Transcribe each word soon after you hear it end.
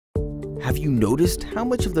Have you noticed how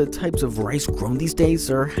much of the types of rice grown these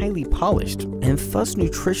days are highly polished and thus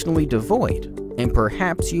nutritionally devoid? And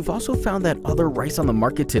perhaps you've also found that other rice on the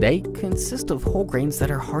market today consist of whole grains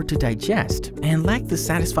that are hard to digest and lack the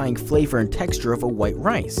satisfying flavor and texture of a white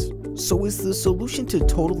rice. So is the solution to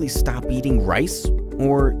totally stop eating rice?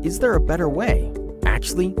 Or is there a better way?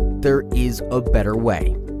 Actually, there is a better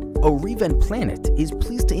way. Ariven Planet is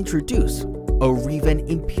pleased to introduce Ariven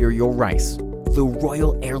Imperial Rice, the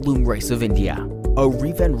royal heirloom rice of India.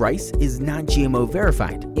 Ariven rice is non-GMO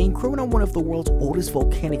verified and grown on one of the world's oldest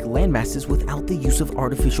volcanic landmasses without the use of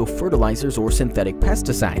artificial fertilizers or synthetic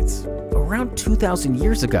pesticides. Around 2,000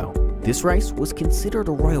 years ago, this rice was considered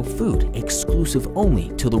a royal food exclusive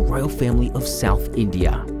only to the royal family of South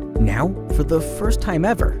India. Now, for the first time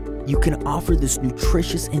ever, you can offer this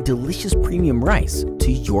nutritious and delicious premium rice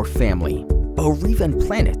to your family. Ariven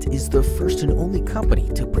Planet is the first and only company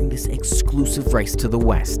to bring this exclusive rice to the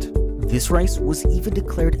West. This rice was even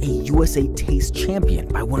declared a USA Taste Champion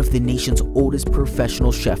by one of the nation's oldest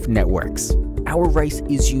professional chef networks. Our rice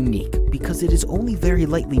is unique because it is only very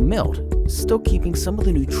lightly milled, still keeping some of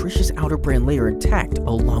the nutritious outer bran layer intact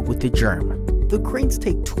along with the germ. The grains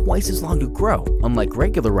take twice as long to grow, unlike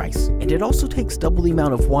regular rice, and it also takes double the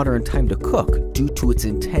amount of water and time to cook due to its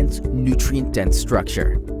intense, nutrient-dense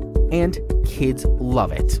structure. And kids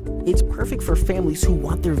love it. It's perfect for families who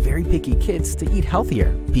want their very picky kids to eat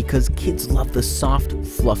healthier because kids love the soft,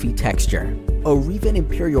 fluffy texture. Ariven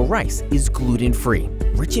Imperial Rice is gluten-free,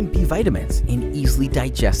 rich in B vitamins, and easily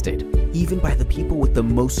digested, even by the people with the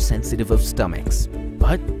most sensitive of stomachs.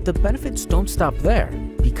 But the benefits don't stop there,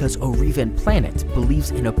 because Ariven Planet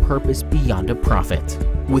believes in a purpose beyond a profit.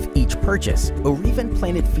 With each purchase, Ariven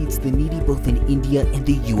Planet feeds the needy both in India and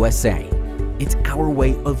the USA. It's our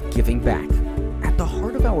way of giving back. At the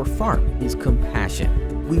heart of our farm is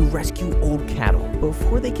compassion. We rescue old cattle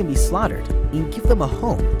before they can be slaughtered and give them a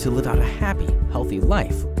home to live out a happy, healthy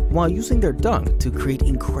life while using their dung to create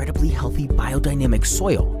incredibly healthy biodynamic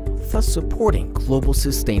soil, thus supporting global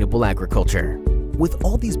sustainable agriculture. With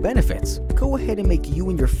all these benefits, go ahead and make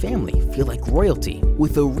you and your family feel like royalty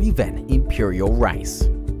with Ariven Imperial Rice.